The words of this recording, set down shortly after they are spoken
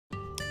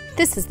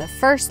This is the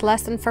first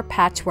lesson for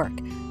patchwork,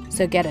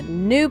 so get a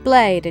new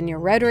blade in your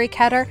rotary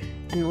cutter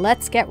and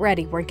let's get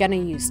ready. We're going to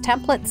use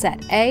template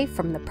set A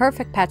from the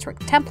Perfect Patchwork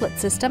Template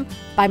System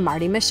by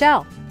Marti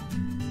Michell.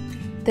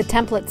 The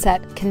template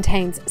set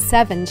contains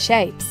 7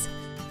 shapes.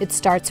 It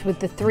starts with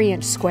the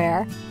 3-inch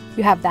square.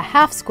 You have the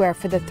half square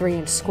for the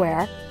 3-inch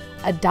square,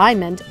 a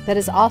diamond that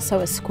is also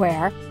a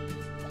square,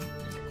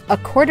 a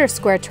quarter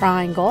square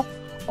triangle,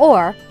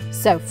 or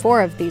sew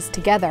 4 of these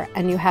together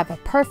and you have a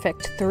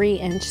perfect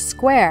 3-inch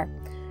square.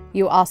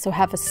 You also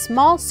have a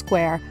small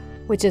square,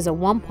 which is a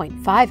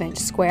 1.5-inch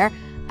square,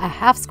 a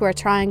half square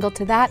triangle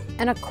to that,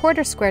 and a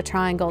quarter square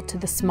triangle to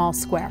the small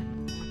square.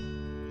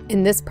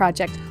 In this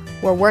project,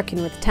 we're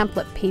working with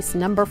template piece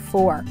number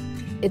 4.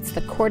 It's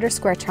the quarter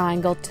square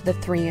triangle to the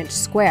 3-inch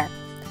square.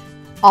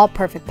 All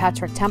Perfect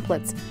Patchwork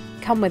templates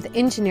come with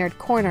engineered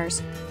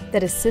corners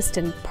that assist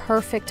in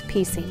perfect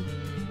piecing.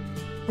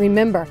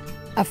 Remember,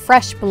 a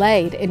fresh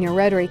blade in your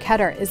rotary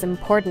cutter is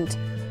important.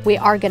 We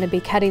are going to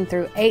be cutting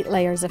through 8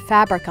 layers of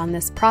fabric on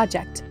this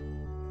project.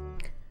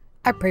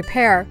 I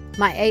prepare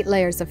my 8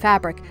 layers of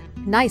fabric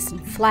nice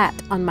and flat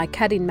on my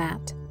cutting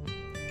mat.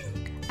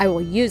 I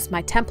will use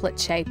my template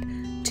shape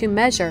to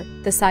measure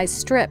the size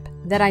strip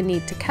that I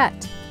need to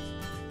cut.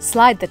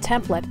 Slide the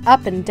template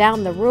up and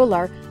down the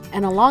ruler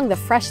and along the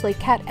freshly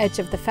cut edge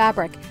of the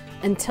fabric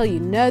until you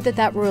know that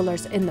that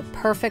ruler's in the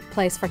perfect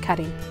place for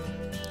cutting.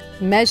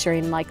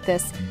 Measuring like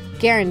this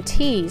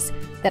guarantees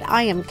that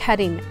I am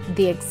cutting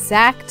the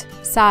exact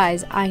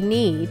size I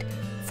need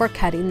for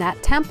cutting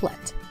that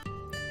template.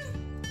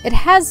 It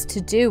has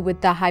to do with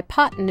the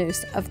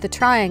hypotenuse of the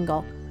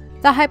triangle.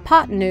 The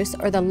hypotenuse,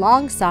 or the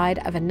long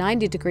side of a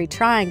 90-degree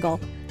triangle,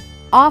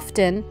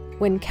 often,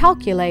 when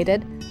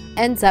calculated,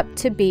 ends up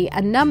to be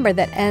a number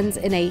that ends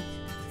in a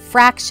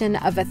fraction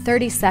of a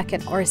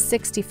 32nd or a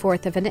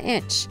 64th of an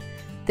inch.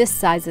 This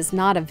size is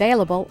not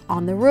available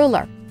on the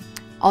ruler.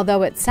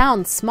 Although it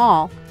sounds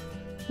small,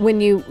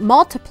 when you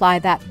multiply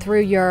that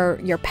through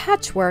your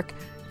patchwork,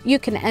 you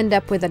can end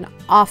up with an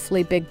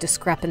awfully big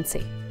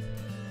discrepancy.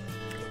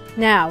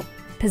 Now,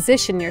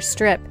 position your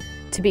strip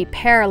to be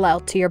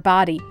parallel to your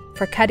body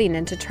for cutting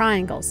into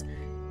triangles.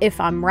 If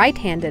I'm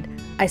right-handed,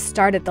 I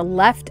start at the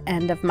left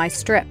end of my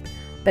strip,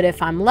 but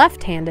if I'm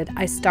left-handed,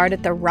 I start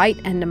at the right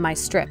end of my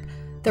strip.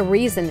 The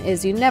reason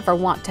is you never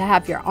want to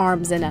have your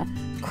arms in a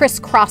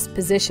crisscross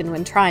position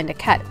when trying to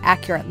cut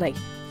accurately.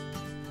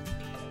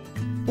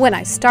 When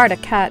I start a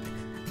cut,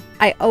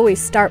 I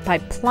always start by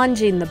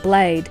plunging the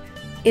blade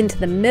into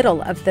the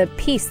middle of the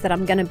piece that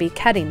I'm going to be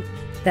cutting.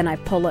 Then I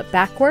pull it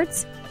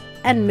backwards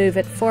and move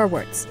it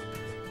forwards.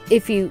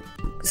 If you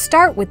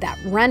start with that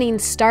running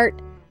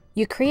start,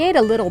 you create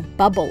a little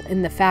bubble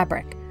in the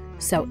fabric.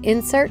 So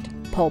insert,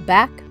 pull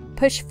back,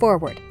 push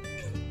forward.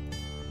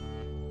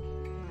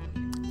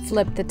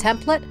 Flip the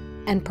template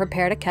and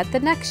prepare to cut the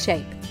next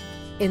shape.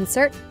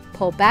 Insert,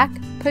 pull back,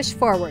 push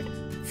forward.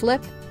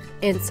 Flip,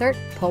 insert,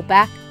 pull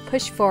back,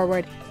 push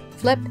forward.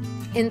 Flip,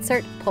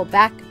 insert, pull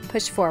back,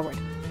 push forward.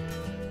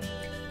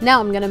 Now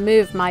I'm going to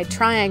move my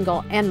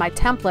triangle and my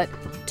template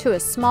to a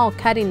small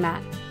cutting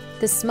mat.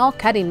 This small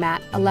cutting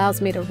mat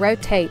allows me to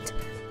rotate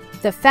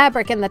the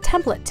fabric and the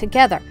template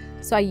together,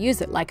 so I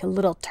use it like a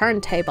little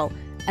turntable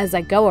as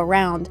I go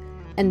around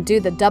and do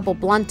the double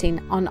blunting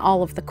on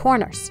all of the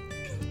corners.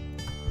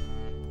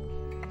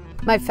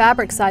 My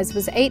fabric size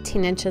was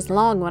 18 inches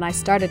long when I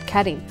started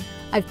cutting.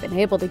 I've been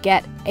able to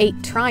get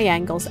 8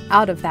 triangles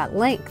out of that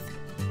length,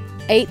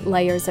 8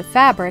 layers of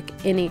fabric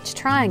in each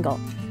triangle.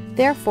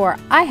 Therefore,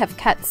 I have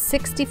cut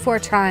 64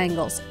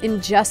 triangles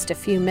in just a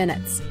few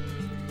minutes.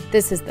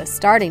 This is the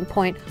starting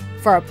point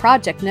for a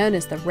project known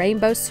as the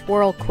Rainbow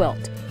Swirl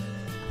Quilt.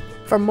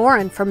 For more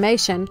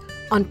information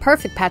on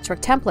Perfect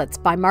Patchwork Templates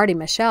by Marti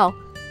Michell,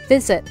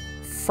 visit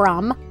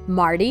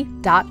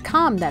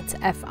frommarti.com. That's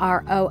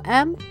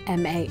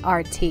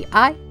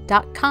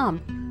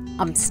FROMMARTI.com.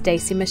 I'm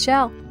Stacy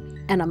Michell,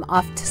 and I'm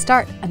off to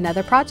start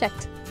another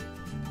project.